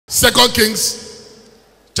2 Kings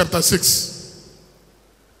chapter 6.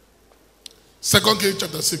 2 Kings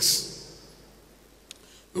chapter 6.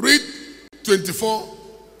 Read 24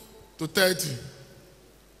 to 30.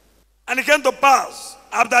 And it came to pass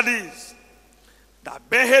after this that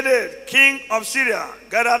Ben-Hadad, king of Syria,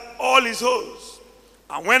 gathered all his hosts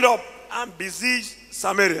and went up and besieged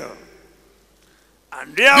Samaria.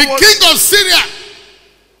 And there The king of Syria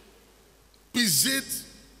besieged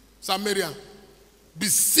Samaria,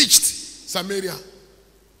 besieged Samaria,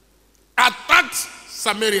 attacked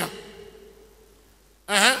Samaria.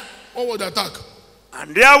 What was the attack?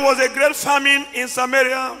 And there was a great famine in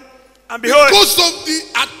Samaria, and behold, because of the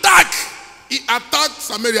attack, he attacked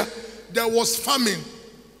Samaria. There was famine,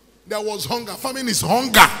 there was hunger. Famine is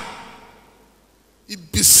hunger. He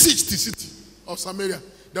besieged the city of Samaria.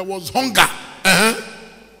 There was hunger.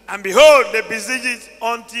 And behold, they besieged it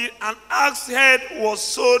until an axe head was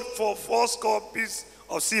sold for 80 pieces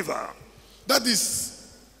of silver. That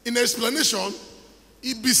is, in explanation,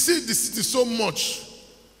 he besieged the city so much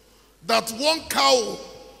that one cow,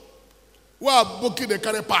 where Boki the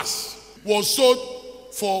carry pass, was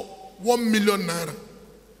sold for 1 million naira.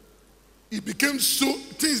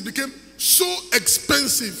 Things became so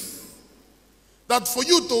expensive that for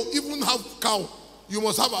you to even have cow, you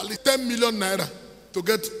must have at least 10 million naira to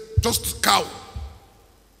get just cow.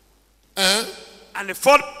 And the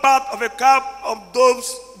fourth part of a cup of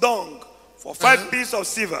dove's dung for 5 pieces of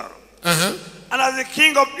silver. And as the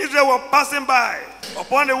king of Israel was passing by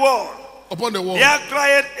upon the wall, there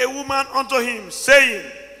cried a woman unto him, saying,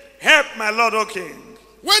 Help my lord, O king.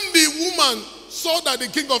 When the woman saw that the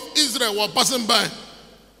king of Israel was passing by,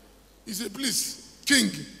 he said, Please,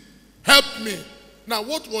 king, help me. Now,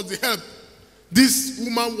 what was the help this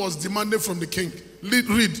woman was demanding from the king?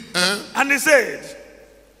 Read. And he said,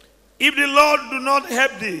 If the Lord do not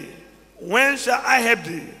help thee, when shall I help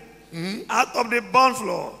thee? Out of the barn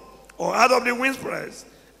floor, or out of the winepress?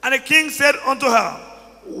 And the king said unto her,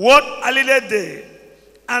 What alluded they?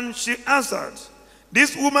 And she answered,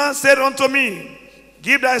 This woman said unto me,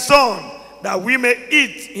 Give thy son, that we may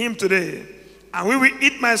eat him today, and we will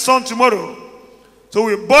eat my son tomorrow. So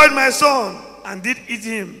we boiled my son, and did eat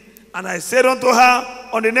him. And I said unto her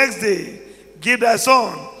on the next day, Give thy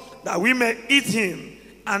son, that we may eat him.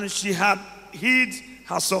 And she had hid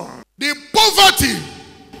her son. The poverty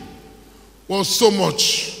was so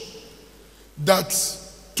much that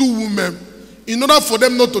two women, in order for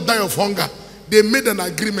them not to die of hunger, they made an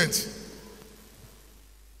agreement.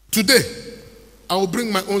 Today, I will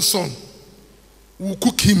bring my own son. We'll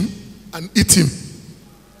cook him and eat him.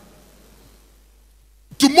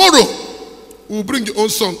 Tomorrow, we'll bring your own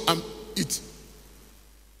son and eat.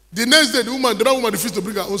 The next day, the other woman refused to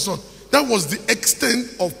bring her own son. That was the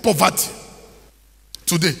extent of poverty.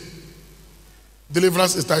 Today,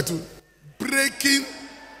 deliverance is titled Breaking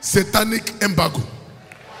Satanic Embargo.